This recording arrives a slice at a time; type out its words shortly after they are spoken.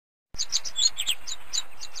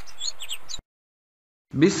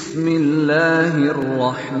ബിസ്മില്ലാഹിർ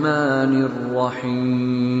റഹ്മാനിർ റഹീം.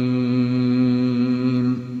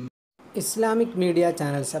 Islamic media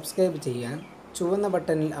channel subscribe ചെയ്യാൻ ചുവന്ന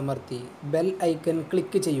ബട്ടണിൽ അമർത്തി ബെൽ ഐക്കൺ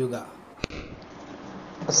ക്ലിക്ക് ചെയ്യുക.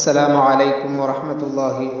 അസ്സലാമു അലൈക്കും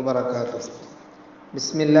വറഹ്മത്തുള്ളാഹി വബറകാതുഹു.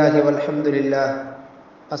 ബിസ്മില്ലാഹി വൽഹംദുലില്ലാഹ്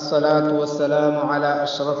അസ്സലാത്തു വസ്സലാമു അലാ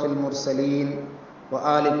അഷ്റഫിൽ മുർസലീൻ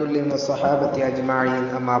വആലി കുല്ലി വസ്സഹാബത്തി അജ്മഈൻ.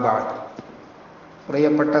 അമ്മാ ബഅദ്.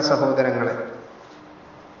 പ്രിയപ്പെട്ട സഹോദരങ്ങളെ,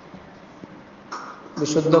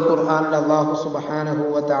 വിശുദ്ധ ഖുർആനിൽ അല്ലാഹു സുബ്ഹാനഹു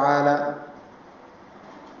വ തആല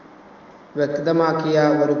വ്യക്തമാക്കിയ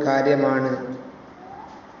ഒരു കാര്യമാണ്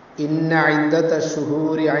ഇന്ന ഇദ്ദത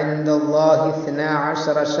ശുഹൂരി ഇൻദല്ലാഹി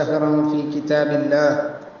 12 ശഹ്റൻ ഫീ കിതാബില്ലാഹ്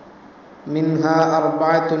മിൻഹാ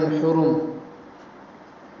അർബഅത്തുൻ ഹുറും.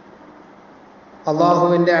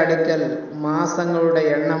 അല്ലാഹുവിൻ്റെ അടുക്കൽ മാസങ്ങളുടെ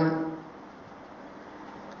എണ്ണം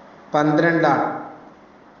 12 ആണ്.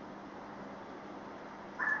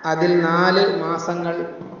 അതിൽ 4 മാസങ്ങൾ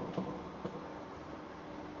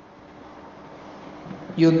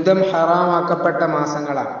യുദ്ധം ഹറാമാക്കപ്പെട്ട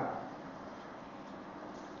മാസങ്ങളാണ്.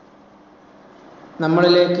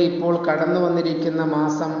 നമ്മളിലേക്ക് ഇപ്പോൾ കടന്നു വന്നിരിക്കുന്ന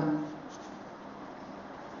മാസം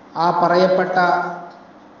ആ പറയപ്പെട്ട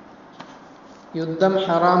യുദ്ധം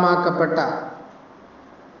ഹറാമാക്കപ്പെട്ട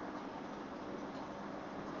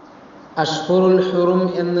അഷ്ഹുറുൽ ഹുറും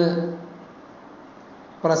എന്ന്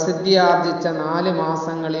പ്രസിദ്ധിയാർജിച്ച 4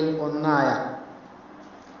 മാസങ്ങളിൽ ഒന്നായ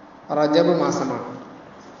റജബ് മാസമാണ്.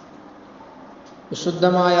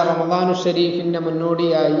 വിശുദ്ധമായ റമദാനു ഷരീഫിൻ്റെ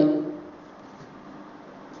മുന്നോടിയായി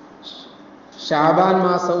ഷാബാൻ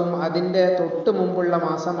മാസവും അതിൻ്റെ തൊട്ട് മുമ്പുള്ള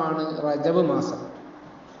മാസമാണ് റജബ് മാസം.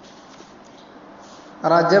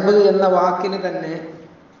 റജബ് എന്ന വാക്കിന് തന്നെ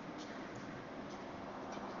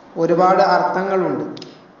ഒരുപാട് അർത്ഥങ്ങളുണ്ട്.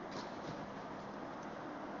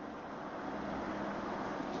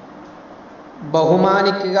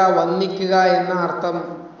 ബഹുമാനിക്കുക, വന്ദിക്കുക എന്ന അർത്ഥം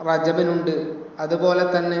റജബിനുണ്ട്. അതുപോലെ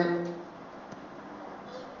തന്നെ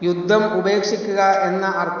യുദ്ധം ഉപേക്ഷിക്കുക എന്ന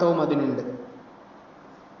അർത്ഥവും അതിനുണ്ട്.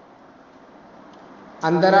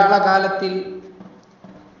 അന്തരാള കാലത്തിൽ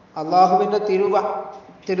അള്ളാഹുവിൻ്റെ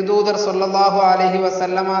തിരുദൂതർ സല്ലല്ലാഹു അലൈഹി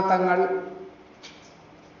വസല്ലമ തങ്ങൾ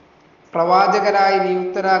പ്രവാചകരായി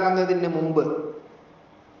നിയുക്തരാകുന്നതിന് മുമ്പ്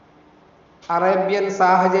അറേബ്യൻ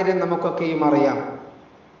സാഹചര്യം നമുക്കൊക്കെയും അറിയാം.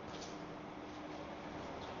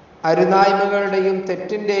 അരുതായ്മകളുടെയും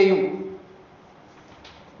തെറ്റിൻ്റെയും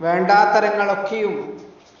വേണ്ടാത്തരങ്ങളൊക്കെയും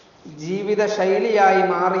ജീവിത ശൈലിയായി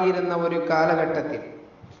മാറിയിരുന്ന ഒരു കാലഘട്ടത്തിൽ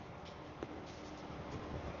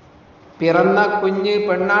പിറന്ന കുഞ്ഞ്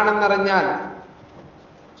പെണ്ണാണെന്നറിഞ്ഞാൽ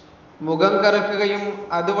മുഖം കറുക്കുകയും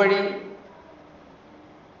അതുവഴി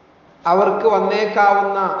അവർക്ക്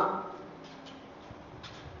വന്നേക്കാവുന്ന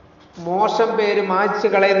മോശം പേര് മായ്ച്ചു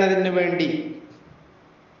കളയുന്നതിന് വേണ്ടി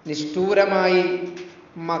നിഷ്ഠൂരമായി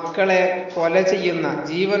മക്കളെ കൊല ചെയ്യുന്ന,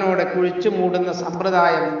 ജീവനോടെ കുഴിച്ചു മൂടുന്ന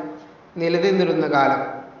സമ്പ്രദായം നിലനിന്നിരുന്ന കാലം.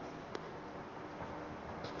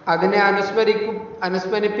 അതിനെ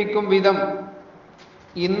അനുസ്മരിപ്പിക്കും വിധം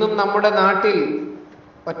ഇന്നും നമ്മുടെ നാട്ടിൽ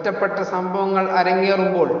ഒറ്റപ്പെട്ട സംഭവങ്ങൾ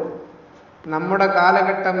അരങ്ങേറുമ്പോൾ നമ്മുടെ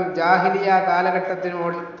കാലഘട്ടം ജാഹിലിയ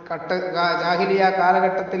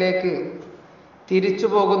കാലഘട്ടത്തിലേക്ക് തിരിച്ചു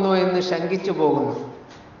പോകുന്നു എന്ന് ശങ്കിച്ചു പോകുന്നു.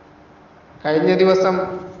 കഴിഞ്ഞ ദിവസം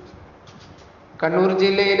കണ്ണൂർ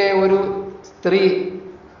ജില്ലയിലെ ഒരു സ്ത്രീ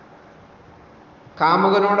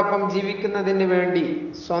കാമുകനോടൊപ്പം ജീവിക്കുന്നതിന് വേണ്ടി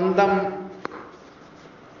സ്വന്തം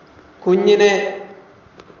കുഞ്ഞിനെ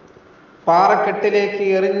പാറക്കെട്ടിലേക്ക്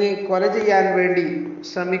എറിഞ്ഞ് കൊല ചെയ്യാൻ വേണ്ടി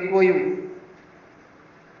ശ്രമിക്കുകയും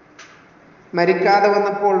മരിക്കാതെ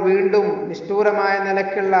വന്നപ്പോൾ വീണ്ടും നിഷ്ഠൂരമായ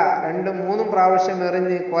നിലക്കുള്ള 2-3 പ്രാവശ്യം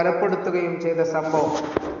എറിഞ്ഞ് കൊലപ്പെടുത്തുകയും ചെയ്ത സംഭവം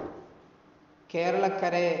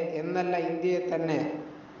കേരളക്കരയെ എന്നല്ല ഇന്ത്യയെ തന്നെ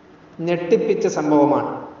ഞെട്ടിപ്പിച്ച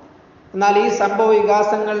സംഭവമാണ്. എന്നാൽ ഈ സംഭവ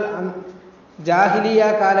വികാസങ്ങൾ ജാഹിലിയ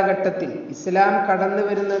കാലഘട്ടത്തിൽ, ഇസ്ലാം കടന്നു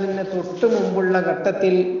വരുന്നതിന് തൊട്ടു മുമ്പുള്ള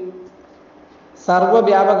ഘട്ടത്തിൽ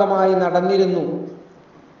സർവവ്യാപകമായി നടന്നിരുന്നു.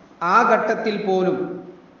 ആ ഘട്ടത്തിൽ പോലും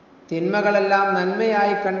തിന്മകളെല്ലാം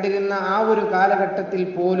നന്മയായി കണ്ടിരുന്ന ആ ഒരു കാലഘട്ടത്തിൽ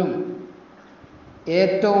പോലും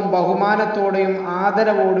ഏറ്റവും ബഹുമാനത്തോടെയും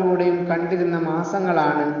ആദരവോടുകൂടെയും കണ്ടിരുന്ന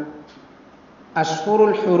മാസങ്ങളാണ്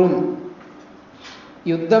അഷ്ഹുറുൽ ഹുറും,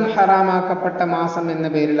 യുദ്ധം ഹറാമാക്കപ്പെട്ട മാസം എന്ന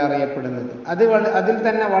പേരിൽ അറിയപ്പെടുന്നത്. അതിൽ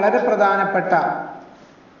തന്നെ വളരെ പ്രധാനപ്പെട്ട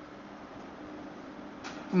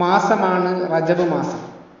മാസമാണ് റജബ് മാസം.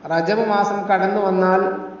 റജബ് മാസം കടന്നു വന്നാൽ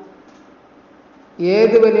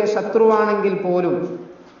ഏത് വലിയ ശത്രുവാണെങ്കിൽ പോലും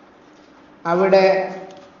അവിടെ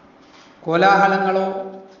കോലാഹലങ്ങളോ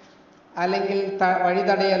അല്ലെങ്കിൽ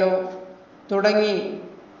വഴിതടയലോ തുടങ്ങി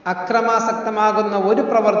അക്രമാസക്തമാകുന്ന ഒരു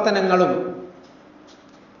പ്രവർത്തനങ്ങളും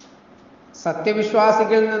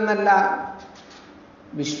സത്യവിശ്വാസികളിൽ നിന്നല്ല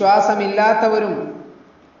വിശ്വാസമില്ലാത്തവരും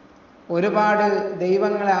ഒരുപാട്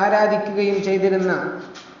ദൈവങ്ങളെ ആരാധിക്കുകയും ചെയ്തിരുന്ന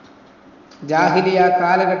ജാഹിലിയ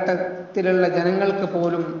കാലഘട്ടത്തിലുള്ള ജനങ്ങൾക്ക്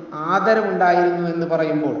പോലും ആദരവുണ്ടായിരുന്നു എന്ന്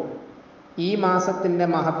പറയുമ്പോൾ ഈ മാസത്തിൻ്റെ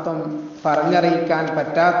മഹത്വം പറഞ്ഞറിയിക്കാൻ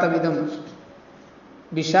പറ്റാത്ത വിധം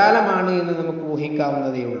വിശാലമാണ് എന്ന് നമുക്ക്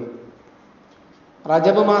ഊഹിക്കാവുന്നതേ ഉള്ളൂ.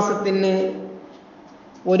 റജബ് മാസത്തിന്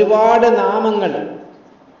ഒരുപാട് നാമങ്ങൾ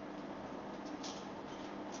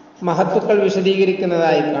മഹത്തുക്കൾ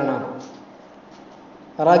വിശദീകരിക്കുന്നതായി കാണാം.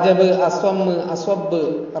 റജബ്, അസ്വമ്മ്, അസ്വബ്,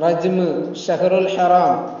 റജ്മ്, ഷഹറുൽ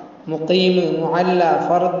ഹറാം, മുഖീം, മുഅല്ല,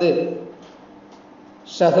 ഫർദ്,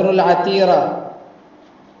 ഷഹറുൽ അതീറ,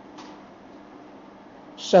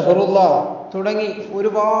 ഷഹറുല്ലാഹ് തുടങ്ങി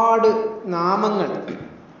ഒരുപാട് നാമങ്ങൾ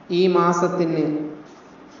ഈ മാസത്തിന്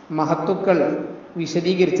മഹത്തുക്കൾ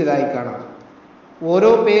വിശദീകരിച്ചതായി കാണാം.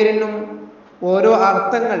 ഓരോ പേരിനും ഓരോ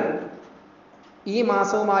അർത്ഥങ്ങൾ ഈ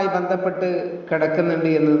മാസവുമായി ബന്ധപ്പെട്ട് കിടക്കുന്നുണ്ട്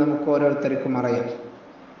എന്ന് നമുക്ക് ഓരോരുത്തർക്കും അറിയാം.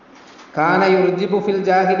 കാന യുർജിബു ഫിൽ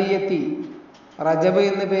ജാഹിലിയത്തി, റജബ്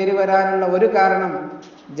എന്ന് പേര് വരാനുള്ള ഒരു കാരണം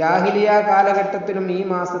ജാഹിലിയ കാലഘട്ടത്തിലും ഈ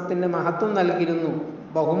മാസത്തിന് മഹത്വം നൽകിയിരുന്നു,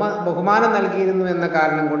 ബഹുമാനം നൽകിയിരുന്നു എന്ന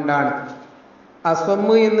കാരണം കൊണ്ടാണ്.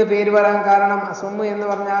 അസ്വമ്മ് എന്ന് പേര് വരാൻ കാരണം, അസ്വമ്മ് എന്ന്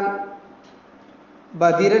പറഞ്ഞാൽ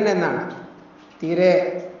ബധിരൻ എന്നാണ്. തീരെ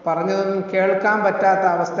പറഞ്ഞതൊന്നും കേൾക്കാൻ പറ്റാത്ത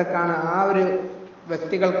അവസ്ഥക്കാണ്, ആ ഒരു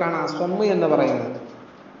വ്യക്തികൾക്കാണ് അസ്വമ്മ് എന്ന് പറയുന്നത്.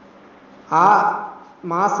 ആ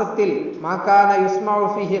മാസത്തിൽ മാകാന യുസ്മഉ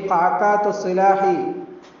ഫീഹി ഖഅഖാതു സിലാഹി,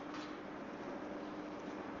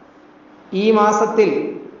 ഈ മാസത്തിൽ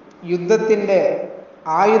യുദ്ധത്തിൻ്റെ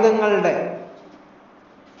ആയുധങ്ങളുടെ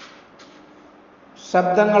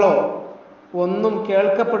ശബ്ദങ്ങളോ ഒന്നും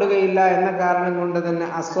കേൾക്കപ്പെടുകയില്ല എന്ന കാരണം കൊണ്ട് തന്നെ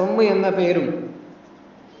അസ്വമ്മ് എന്ന പേരും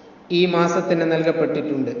ഈ മാസത്തിന്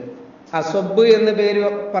നൽകപ്പെട്ടിട്ടുണ്ട്. അസ്വബ് എന്ന് പേര്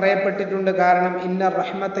പറയപ്പെട്ടിട്ടുണ്ട് കാരണം ഇന്ന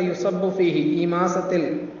റഹ്മത്ത യുസബ്ബു ഫീഹി, ഈ മാസത്തിൽ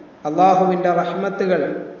അള്ളാഹുവിൻ്റെ റഹ്മത്തുകൾ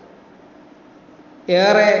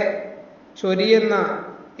ഏറെ ചൊരിയുന്ന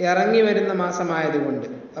ഇറങ്ങി വരുന്ന മാസമായതുകൊണ്ട്.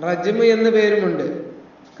 റജ്മ് എന്ന് പേരുമുണ്ട്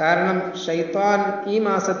കാരണം ശൈത്താൻ ഈ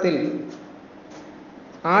മാസത്തിൽ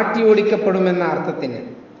ആട്ടി ഓടിക്കപ്പെടുമെന്ന അർത്ഥത്തിന്.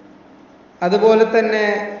 അതുപോലെ തന്നെ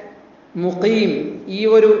മുഖീം, ഈ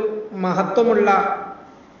ഒരു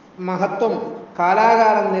മഹത്വം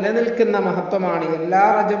കാലാകാലം നിലനിൽക്കുന്ന മഹത്വമാണ്. എല്ലാ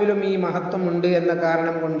റജബിലും ഈ മഹത്വം ഉണ്ട് എന്ന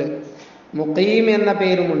കാരണം കൊണ്ട് മുഖീം എന്ന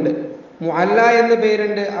പേരുമുണ്ട്. മുഅല്ല എന്ന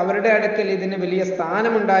പേരുണ്ട്, അവരുടെ അടുക്കൽ ഇതിന് വലിയ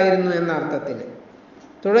സ്ഥാനമുണ്ടായിരുന്നു എന്ന അർത്ഥത്തിന്.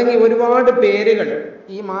 തുടങ്ങി ഒരുപാട് പേരുകൾ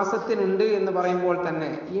ഈ മാസത്തിനുണ്ട് എന്ന് പറയുമ്പോൾ തന്നെ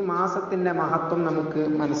ഈ മാസത്തിൻ്റെ മഹത്വം നമുക്ക്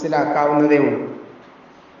മനസ്സിലാക്കാവുന്നതേ ഉള്ളൂ.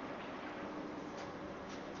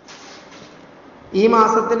 ഈ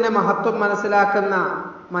മാസത്തിൻ്റെ മഹത്വം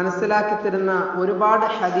മനസ്സിലാക്കി തരുന്ന ഒരുപാട്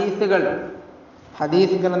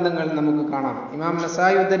ഹദീസ് ഗ്രന്ഥങ്ങൾ നമുക്ക് കാണാം. ഇമാം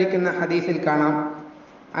നസായി ഉദ്ധരിക്കുന്ന ഹദീസിൽ കാണാം,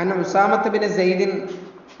 അൻ ഉസാമത്ത് ബിൻ സൈദിൻ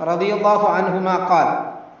റളിയല്ലാഹു അൻഹുമാ ഖാൽ,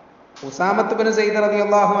 ഉസാമത്ത് ബിൻ സൈദ്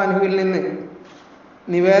റളിയല്ലാഹു അൻഹുവിൽ നിന്ന്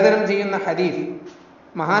നിവേദനം ചെയ്യുന്ന ഹദീസ്,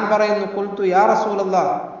 മഹാൻ പറയുന്നു, ഖുൽതു യാ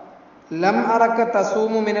റസൂലല്ലാഹ് ലം അറക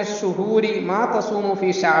തസൂമു മിനശ് ശുഹൂരി മാ തസൂമു ഫീ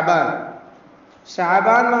ശഅബാൻ,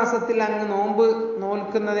 ശഅബാൻ മാസത്തിൽ അങ്ങ് നോമ്പ്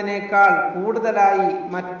നോൽക്കുന്നതിനേക്കാൾ കൂടുതലായി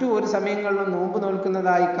മറ്റു ഒരു സമയങ്ങളിലും നോമ്പ്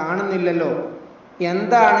നോൽക്കുന്നതായി കാണുന്നില്ലല്ലോ,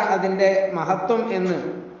 എന്താണ് അതിൻ്റെ മഹത്വം എന്ന്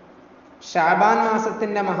ശഅബാൻ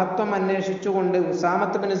മാസത്തിൻ്റെ മഹത്വം അന്വേഷിച്ചുകൊണ്ട്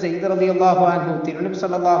ഉസാമത്ത് ബിൻ സയ്യിദ് റളിയല്ലാഹു അൻഹു തിരുനബി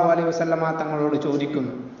സല്ലല്ലാഹു അലൈഹി വസല്ലമ തങ്ങളോട്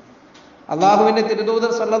ചോദിക്കുന്നു. അള്ളാഹുവിൻ്റെ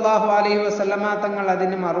തിരുദൂതർ സല്ലല്ലാഹു അലൈഹി വസല്ലമ തങ്ങൾ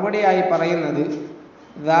അതിന് മറുപടിയായി പറയുന്നത്,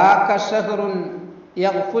 ദാക ശഹ്റുൻ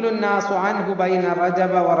യഗ്ഫുലു നാസു അൻഹു ബൈന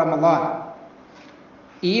റജബ വ റമളാൻ,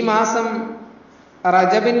 ഈ മാസം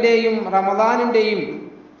റജബിൻ്റെയും റമളാനിൻ്റെയും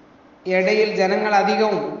ഇടയിൽ ജനങ്ങൾ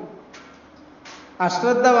അധികവും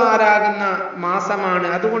അശ്രദ്ധവാരാകുന്ന മാസമാണ്,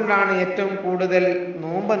 അതുകൊണ്ടാണ് ഏറ്റവും കൂടുതൽ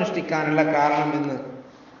നോമ്പനുഷ്ഠിക്കാനുള്ള കാരണമെന്ന്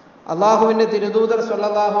അള്ളാഹുവിൻ്റെ തിരുദൂതർ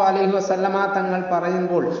സ്വല്ലല്ലാഹു അലൈഹി വസല്ലമ തങ്ങൾ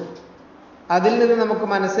പറയുമ്പോൾ അതിൽ നിന്ന് നമുക്ക്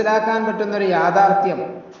മനസ്സിലാക്കാൻ പറ്റുന്നൊരു യാഥാർത്ഥ്യം,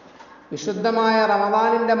 വിശുദ്ധമായ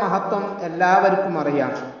റമളാനിൻ്റെ മഹത്വം എല്ലാവർക്കും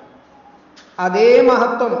അറിയാം. അതേ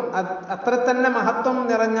മഹത്വം, അത്ര തന്നെ മഹത്വം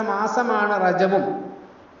നിറഞ്ഞ മാസമാണ് റജബും.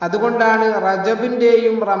 അതുകൊണ്ടാണ്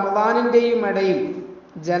റജബിൻ്റെയും റമളാനിൻ്റെയും ഇടയിൽ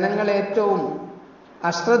ജനങ്ങൾ ഏറ്റവും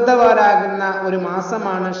അശ്രദ്ധവാരാകുന്ന ഒരു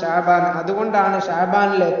മാസമാണ് ഷാബാൻ. അതുകൊണ്ടാണ്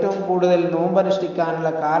ഷാബാനിൽ ഏറ്റവും കൂടുതൽ നോമ്പനുഷ്ഠിക്കാനുള്ള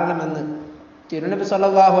കാരണമെന്ന് തിരുനബി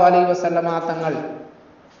സല്ലല്ലാഹു അലൈഹി വസല്ലമ തങ്ങൾ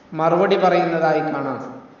മറുപടി പറയുന്നതായി കാണാം.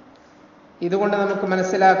 ഇതുകൊണ്ട് നമുക്ക്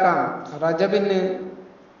മനസ്സിലാക്കാം,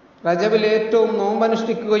 റജബിൽ ഏറ്റവും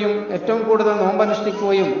നോമ്പനുഷ്ഠിക്കുകയും ഏറ്റവും കൂടുതൽ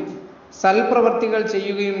നോമ്പനുഷ്ഠിക്കുകയും സൽപ്രവർത്തികൾ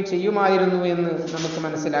ചെയ്യുമായിരുന്നു എന്ന് നമുക്ക്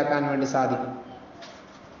മനസ്സിലാക്കാൻ വേണ്ടി സാധിക്കും.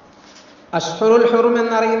 അഷ്ഹറുൽ ഹുറും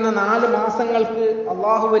എന്നറിയുന്ന 4 മാസങ്ങൾക്ക്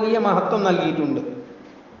അള്ളാഹു വലിയ മഹത്വം നൽകിയിട്ടുണ്ട്.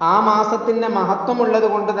 ആ മാസത്തിന് മഹത്വമുള്ളത്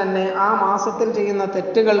കൊണ്ട് തന്നെ ആ മാസത്തിൽ ചെയ്യുന്ന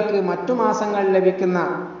തെറ്റുകൾക്ക് മറ്റു മാസങ്ങളിൽ ലഭിക്കുന്ന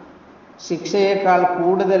ശിക്ഷയേക്കാൾ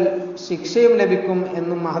കൂടുതൽ ശിക്ഷയും ലഭിക്കും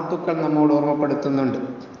എന്നും മഹത്തുക്കൾ നമ്മോട് ഓർമ്മപ്പെടുത്തുന്നുണ്ട്.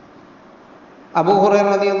 അബൂ ഹുറൈറ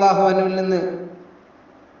റളിയല്ലാഹു അൻഹുവിൽ നിന്ന്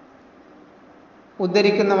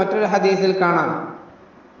ഉദ്ധരിക്കുന്ന മറ്റൊരു ഹദീസിൽ കാണാം,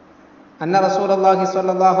 അന്ന റസൂലുള്ളാഹി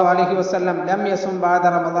സ്വല്ലല്ലാഹു അലൈഹി വസല്ലം ലം യസും ബഅദ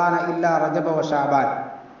റമദാന ഇല്ലാ റജബ വ ശഅബാൻ.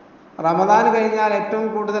 റമദാൻ കഴിഞ്ഞാൽ ഏറ്റവും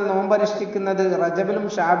കൂടുതൽ നോമ്പനുഷ്ഠിക്കുന്നത് റജബിലും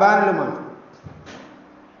ഷഅബാനിലുമാണ്.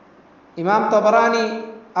 ഇമാം തബറാനി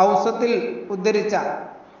ഔസത്തിൽ ഉദ്ധരിച്ച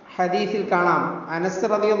ഹദീസിൽ കാണാം, അനസ്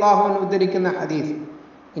റളിയല്ലാഹു അൻഹു ഉദ്ധരിക്കുന്ന ഹദീസ്,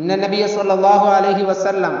 ഇന്ന നബിയ സ്വല്ലല്ലാഹു അലൈഹി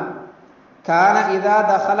വസല്ലം കാന ഇദാ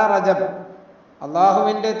ദഖല റജബ്.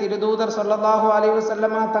 അല്ലാഹുവിന്റെ തിരുദൂതർ സ്വല്ലല്ലാഹു അലൈഹി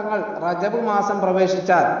വസല്ലമ തങ്ങൾ റജബ് മാസം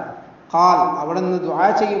പ്രവേശിച്ചാൽ ഖാൽ, അവിടുന്ന് ദുആ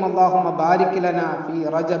ചെയ്യും, അല്ലാഹുമ്മ ബാരിക് ലനാ ഫീ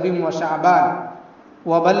റജബിൻ വ ശഅബാൻ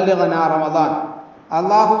വബല്ലിഗ്നാ റമദാൻ.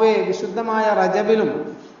 അല്ലാഹുവേ, വിശുദ്ധമായ റജബിലും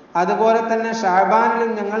അതുപോലെ തന്നെ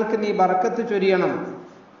ശഅബാനിലും ഞങ്ങൾക്ക് നീ ബർക്കത്ത് ചൊരിയണം,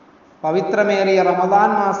 പവിത്രമേറിയ റമദാൻ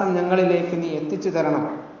മാസം ഞങ്ങളിലേക്ക് നീ എത്തിച്ചു തരണം.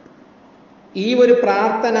 ഈ ഒരു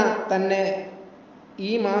പ്രാർത്ഥന തന്നെ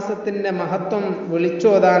ഈ മാസത്തിന്റെ മഹത്വം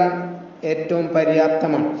വിളിച്ചോതാൻ ഏറ്റവും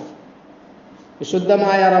പര്യാപ്തമാണ്.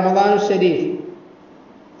 വിശുദ്ധമായ റമദാൻ ശരീഫ്,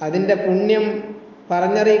 അതിൻ്റെ പുണ്യം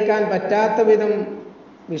പറഞ്ഞറിയിക്കാൻ പറ്റാത്ത വിധം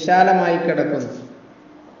വിശാലമായി കിടക്കുന്നു.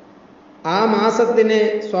 ആ മാസത്തിന്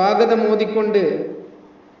സ്വാഗതമോദിക്കൊണ്ട്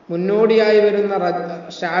മുന്നോടിയായി വരുന്ന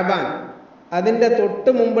ശഅബാൻ, അതിൻ്റെ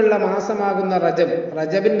തൊട്ട് മുമ്പുള്ള മാസമാകുന്ന റജബ്,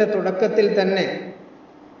 റജബിൻ്റെ തുടക്കത്തിൽ തന്നെ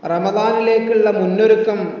റമദാനിലേക്കുള്ള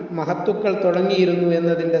മുന്നൊരുക്കം മഹത്തുക്കൾ തുടങ്ങിയിരുന്നു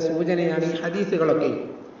എന്നതിൻ്റെ സൂചനയാണ് ഈ ഹദീസുകളൊക്കെ.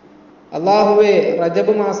 അല്ലാഹുവേ,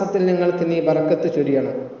 റജബ് മാസത്തിൽ നിങ്ങൾക്ക് നീ ബർക്കത്ത്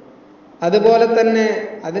ചൊരിയണം, അതുപോലെ തന്നെ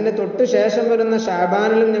അതിന് തൊട്ട് ശേഷം വരുന്ന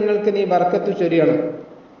ശഅബാനിലും ഞങ്ങൾക്ക് നീ ബർക്കത്ത് ചൊരിയണം,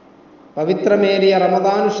 പവിത്രമേറിയ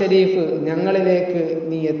റമദാനു ഷരീഫ് ഞങ്ങളിലേക്ക്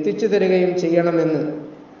നീ എത്തിച്ചു തരികയും ചെയ്യണമെന്ന്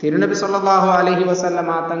തിരുനബി സല്ലല്ലാഹു അലൈഹി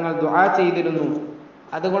വസല്ലമ തങ്ങൾ ദുആ ചെയ്തിരുന്നു.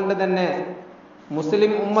 അതുകൊണ്ട് തന്നെ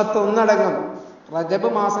മുസ്ലിം ഉമ്മത്ത് ഒന്നടങ്കം റജബ്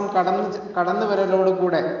മാസം കടന്നു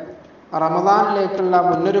വരലോടുകൂടെ റമദാനിലേക്കുള്ള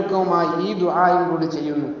മുന്നൊരുക്കവുമായി ഈ ദുആയും കൂടി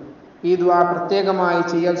ചെയ്യുന്നു. ഈ ദുആ പ്രത്യേകമായി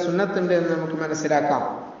ചെയ്യൽ സുന്നത്തുണ്ട് എന്ന് നമുക്ക് മനസ്സിലാക്കാം.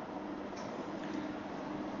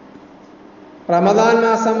 റമദാൻ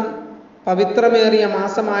മാസം പവിത്രമേറിയ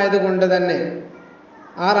മാസമായതുകൊണ്ട് തന്നെ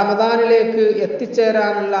ആ റമദാനിലേക്ക്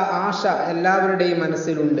എത്തിച്ചേരാനുള്ള ആശ എല്ലാവരുടെയും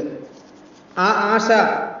മനസ്സിലുണ്ട്. ആ ആശ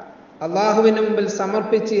അള്ളാഹുവിന് മുമ്പിൽ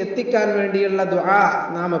സമർപ്പിച്ച് എത്തിക്കാൻ വേണ്ടിയുള്ള ദുആ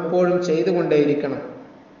നാം എപ്പോഴും ചെയ്തുകൊണ്ടേയിരിക്കണം.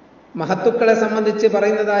 മഹത്തുക്കളെ സംബന്ധിച്ച്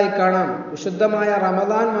പറയുന്നതായി കാണാം, വിശുദ്ധമായ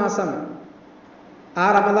റമദാൻ മാസം, ആ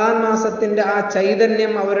റമദാൻ മാസത്തിന്റെ ആ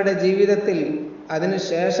ചൈതന്യം അവരുടെ ജീവിതത്തിൽ അതിനു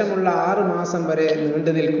ശേഷമുള്ള 6 മാസം വരെ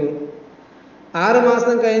നീണ്ടു നിൽക്കും. 6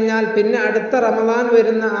 മാസം കഴിഞ്ഞാൽ പിന്നെ അടുത്ത റമദാൻ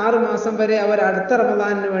വരുന്ന 6 മാസം വരെ അവർ അടുത്ത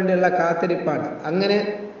റമദാനിന് വേണ്ടിയുള്ള കാത്തിരിപ്പാണ്. അങ്ങനെ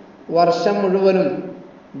വർഷം മുഴുവനും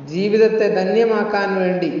ജീവിതത്തെ ധന്യമാക്കാൻ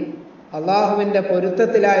വേണ്ടി അള്ളാഹുവിൻ്റെ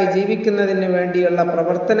പൊരുത്തത്തിലായി ജീവിക്കുന്നതിന് വേണ്ടിയുള്ള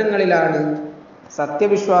പ്രവർത്തനങ്ങളിലാണ്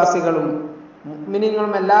സത്യവിശ്വാസികളും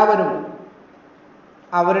മുഅ്മിനീങ്ങളും എല്ലാവരും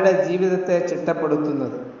അവരുടെ ജീവിതത്തെ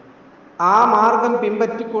ചിട്ടപ്പെടുത്തുന്നത്. ആ മാർഗം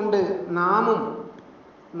പിൻപറ്റിക്കൊണ്ട് നാമും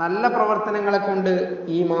നല്ല പ്രവർത്തനങ്ങളെ കൊണ്ട്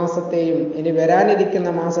ഈ മാസത്തെയും ഇനി വരാനിരിക്കുന്ന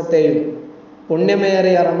മാസത്തെയും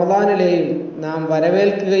പുണ്യമേറിയ റമദാനിലെയും നാം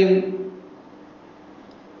വരവേൽക്കുകയും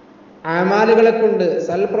അമാലുകളെ കൊണ്ട്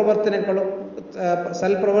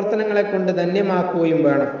സൽപ്രവർത്തനങ്ങളെ കൊണ്ട് ധന്യമാക്കുകയും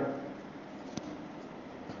വേണം.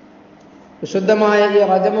 വിശുദ്ധമായ ഈ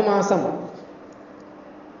റജബ് മാസം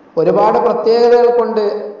ഒരുപാട് പ്രത്യേകതകൾ കൊണ്ട്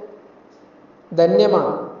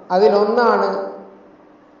ധന്യമാണ്. അതിലൊന്നാണ്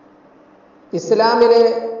ഇസ്ലാമിലെ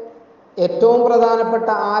ഏറ്റവും പ്രധാനപ്പെട്ട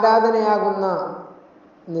ആരാധനയാകുന്ന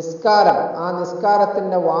നിസ്കാരം. ആ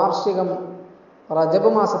നിസ്കാരത്തിൻ്റെ വാർഷികം റജബ്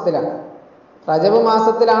മാസത്തിലാണ്. റജബ്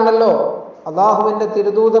മാസത്തിലാണല്ലോ അള്ളാഹുവിൻ്റെ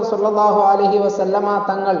തിരുദൂതർ സ്വല്ലല്ലാഹു അലൈഹി വസല്ലമ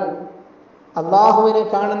തങ്ങൾ അള്ളാഹുവിനെ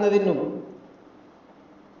കാണുന്നതിനും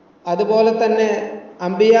അതുപോലെ തന്നെ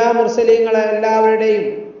അംബിയാ മുർസലീങ്ങളെ എല്ലാവരുടെയും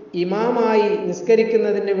ഇമാമായി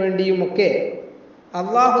നിസ്കരിക്കുന്നതിന് വേണ്ടിയുമൊക്കെ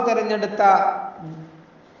അള്ളാഹു തെരഞ്ഞെടുത്ത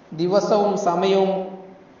ദിവസവും സമയവും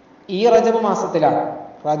ഈ റജബ് മാസത്തിലാണ്.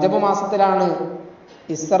 റജബ് മാസത്തിലാണ്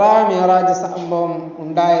ഇസ്രാ മിഅ്റാജ് സംഭവം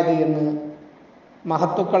ഉണ്ടായത് എന്ന്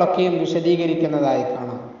മഹത്തുക്കളൊക്കെയും വിശദീകരിക്കുന്നതായി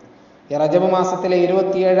കാണാം. ഈ റജബ് മാസത്തിലെ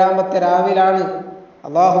 27ാമത്തെ രാവിലാണ്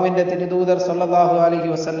അള്ളാഹുവിൻ്റെ തിരുദൂതർ സ്വല്ലല്ലാഹു അലൈഹി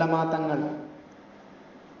വസല്ലമ തങ്ങൾ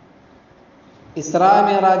ഇസ്രാ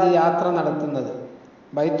മിഅ്റാജ് യാത്ര നടത്തുന്നത്.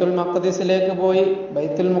 ബൈത്തുൽ മഖ്ദിസിലേക്ക് പോയി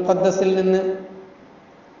ബൈത്തുൽ മുഖദ്ദസിൽ നിന്ന്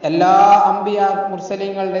എല്ലാ അംബിയാ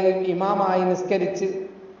മുർസലീങ്ങളുടെയും ഇമാമായി നിസ്കരിച്ച്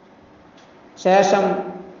ശേഷം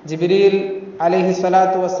ജിബ്രീൽ അലൈഹി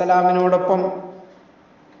സ്വലാത്തു വസ്സലാമിനോടൊപ്പം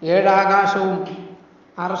 7 ആകാശവും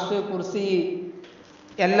അർശ്, കുർസി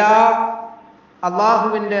എല്ലാ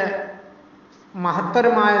അള്ളാഹുവിൻ്റെ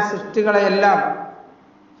മഹത്തരമായ സൃഷ്ടികളെയെല്ലാം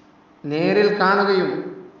നേരിൽ കാണുകയും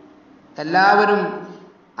എല്ലാവരും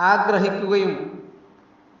ആഗ്രഹിക്കുകയും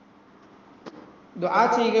ദുആ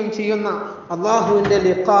ചെയ്യുകയും ചെയ്യുന്ന അള്ളാഹുവിൻ്റെ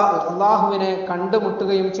ലിഖാ, അള്ളാഹുവിനെ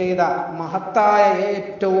കണ്ടുമുട്ടുകയും ചെയ്ത മഹത്തായ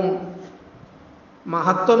ഏറ്റവും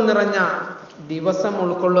മഹത്വം നിറഞ്ഞ ദിവസം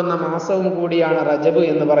ഉൾക്കൊള്ളുന്ന മാസവും കൂടിയാണ് റജബ്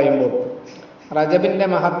എന്ന് പറയുമ്പോൾ, റജബിൻ്റെ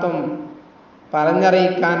മഹത്വം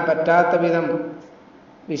പറഞ്ഞറിയിക്കാൻ പറ്റാത്ത വിധം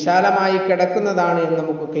വിശാലമായി കിടക്കുന്നതാണ് എന്ന്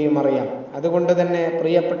നമുക്കൊക്കെയും അറിയാം. അതുകൊണ്ട് തന്നെ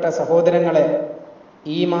പ്രിയപ്പെട്ട സഹോദരങ്ങളെ,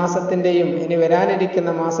 ഈ മാസത്തിൻ്റെയും ഇനി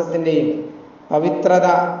വരാനിരിക്കുന്ന മാസത്തിൻ്റെയും പവിത്രത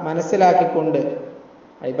മനസ്സിലാക്കിക്കൊണ്ട്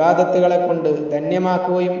ഇബാദത്തുകളെ കൊണ്ട്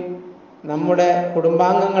ധന്യമാക്കുകയും നമ്മുടെ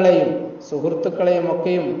കുടുംബാംഗങ്ങളെയും സുഹൃത്തുക്കളെയും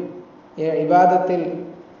ഒക്കെയും ഇബാദത്തിൽ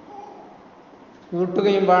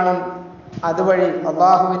കൂട്ടുകയും വേണം. അതുവഴി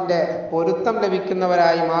അള്ളാഹുവിൻ്റെ പൊരുത്തം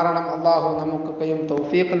ലഭിക്കുന്നവരായി മാറണം. അള്ളാഹു നമുക്കൊക്കെയും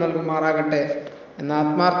തൗഫീഖ് നൽകുമാറാകട്ടെ എന്ന്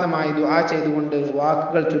ആത്മാർത്ഥമായി ദുആ ചെയ്തുകൊണ്ട്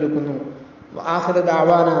വാക്കുകൾ ചുരുക്കുന്നു. ആഖിറു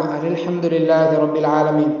ദഅവാന അൽഹംദുലില്ലാഹി റബ്ബിൽ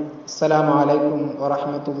ആലമീൻ. അസ്സലാമു അലൈക്കും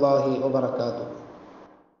വറഹ്മത്തുള്ളാഹി വബറകാതുഹു.